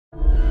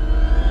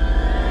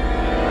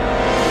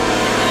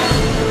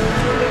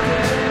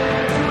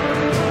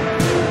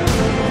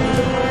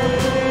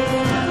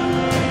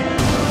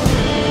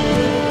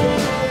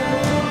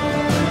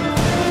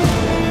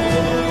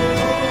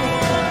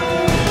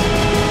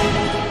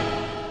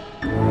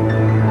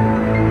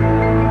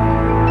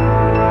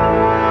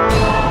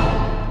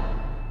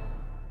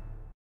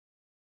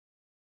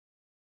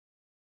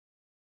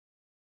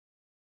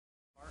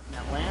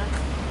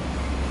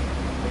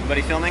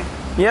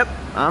Yep,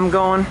 I'm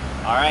going.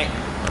 All right.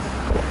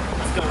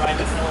 Let's go ride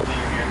this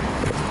elevator here.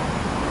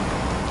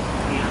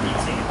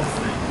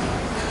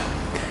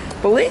 I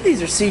believe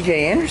these are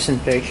C.J. Anderson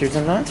pictures.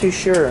 I'm not too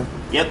sure.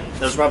 Yep,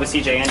 those are probably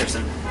C.J.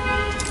 Anderson.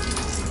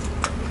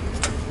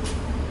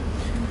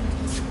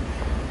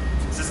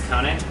 Is this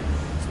Kone?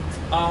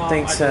 I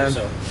think so.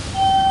 so.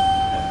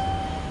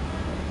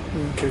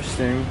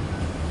 Interesting.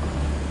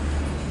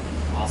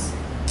 Awesome.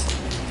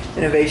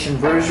 Innovation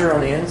bruiser on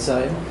the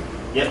inside.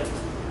 Yep.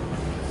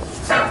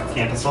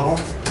 Campus level.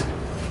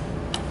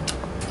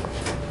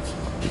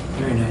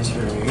 Very nice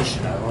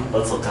variation of them.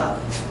 Let's look up.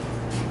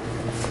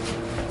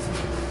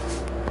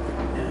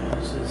 Yeah,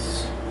 this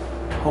is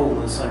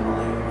holeless, I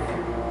believe.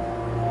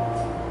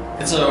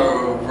 It's a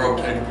rope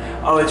type.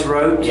 Oh, it's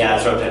roped? Yeah,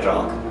 it's roped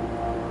hydraulic.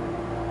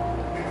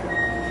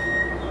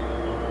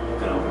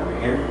 Going over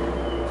here.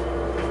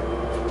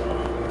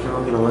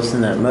 We're going to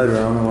listen to that motor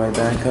on the way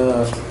back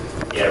up.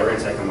 Yeah, we're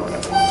gonna take a motor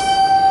up.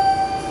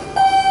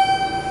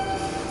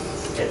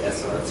 Okay,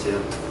 that's one too.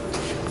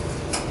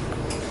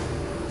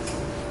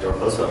 Door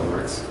close button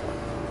works.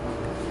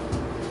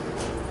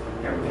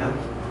 Here we go.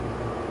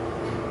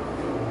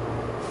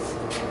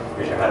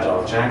 Here's your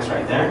hydraulic jacks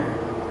right there.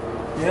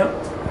 Yep.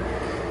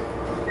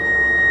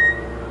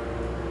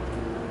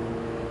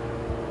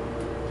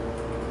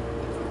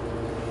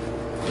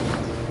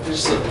 It's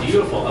just a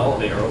beautiful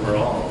elevator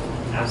overall.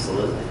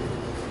 Absolutely.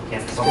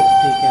 Can't Let's get a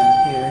peek out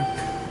here.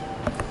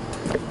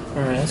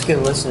 Alright, let's get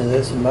a listen to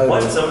this motor.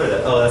 What's over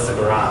there? Oh, that's the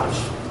garage.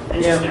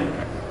 Interesting.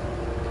 Yeah.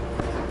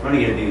 I'm gonna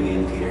get a view of the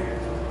indicator.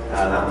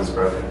 That one's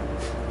broken.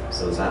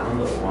 So is that one,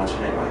 but we'll watch it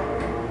anyway.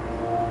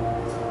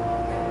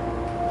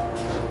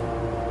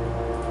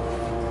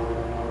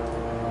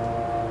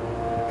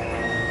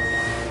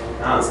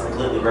 Oh, it's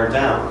completely burnt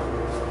out.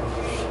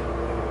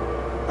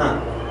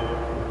 Huh.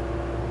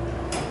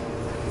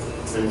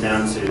 Send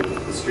down to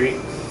the street.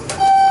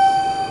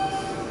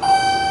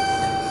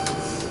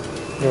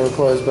 Door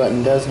close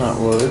button does not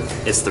work.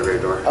 It's the rear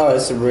door. Oh,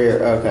 it's the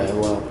rear. Okay,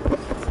 well.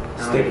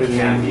 Stick with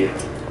me.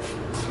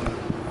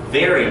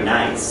 Very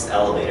nice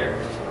elevator.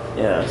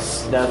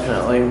 Yes,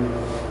 definitely.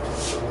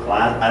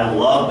 I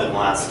love the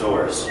glass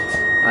doors.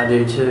 I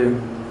do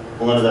too.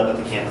 We'll load it up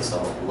at the campus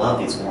hall. Love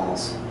these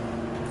walls.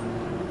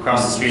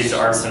 Across the street is the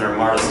Art Center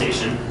MARTA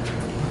station.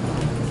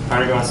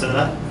 Connor, you want to sit it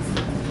up?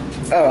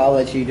 Oh, I'll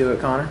let you do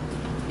it, Connor.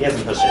 He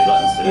hasn't pushed any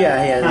buttons today.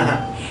 Yeah,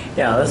 yeah.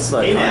 Yeah, let's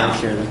let Hey Connor now.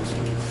 share them.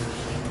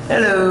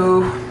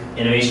 Hello.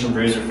 Innovation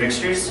bruiser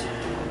fixtures.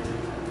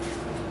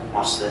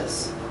 Watch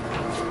this.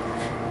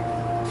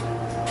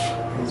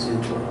 These are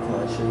door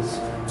clutches.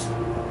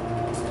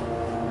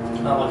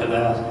 Oh, look at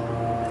that.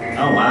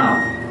 Oh wow.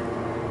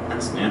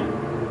 That's new.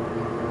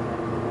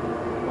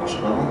 Wash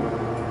level.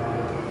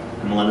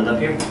 And we'll end it up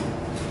here.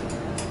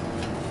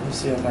 Let me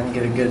see if I can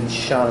get a good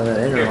shot of that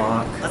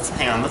interlock. Let's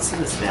hang on, let's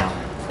send this down.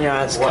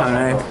 Yeah, it's Watch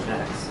Kone. our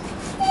jacks.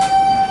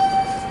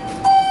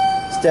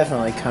 It's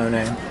definitely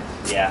Kone.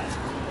 Yeah.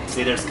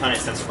 See, there's Kone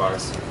sensor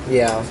bars.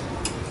 Yeah.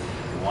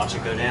 Watch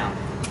it go down.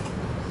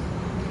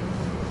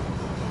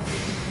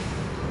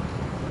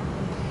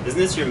 Isn't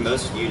this your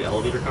most viewed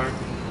elevator car?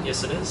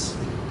 Yes, it is.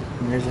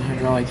 And there's a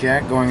hydraulic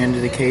jack going into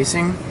the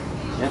casing.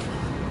 Yep.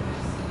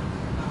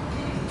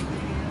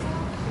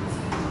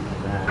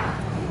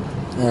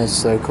 That's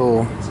so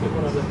cool. Let's get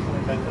one of the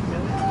back up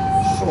in.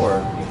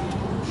 Sure.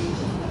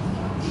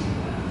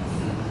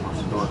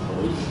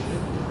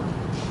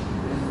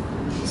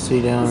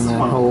 See down in that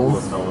hole.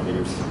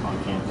 Elevators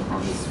on campus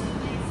on this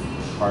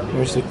park.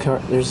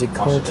 There's a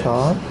car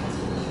top.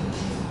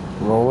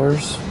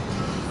 Rollers.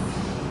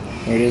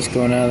 There it is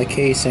going out of the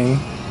casing.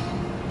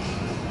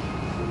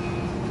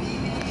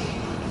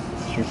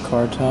 There's your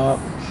car top.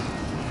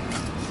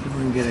 See if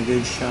we can get a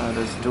good shot of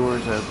those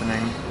doors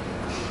opening.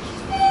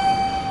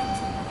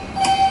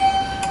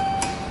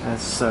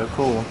 That's so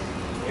cool.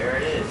 There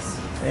it is.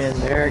 And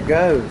there it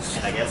goes.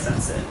 And I guess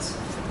that's it.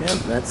 Yep,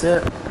 that's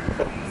it.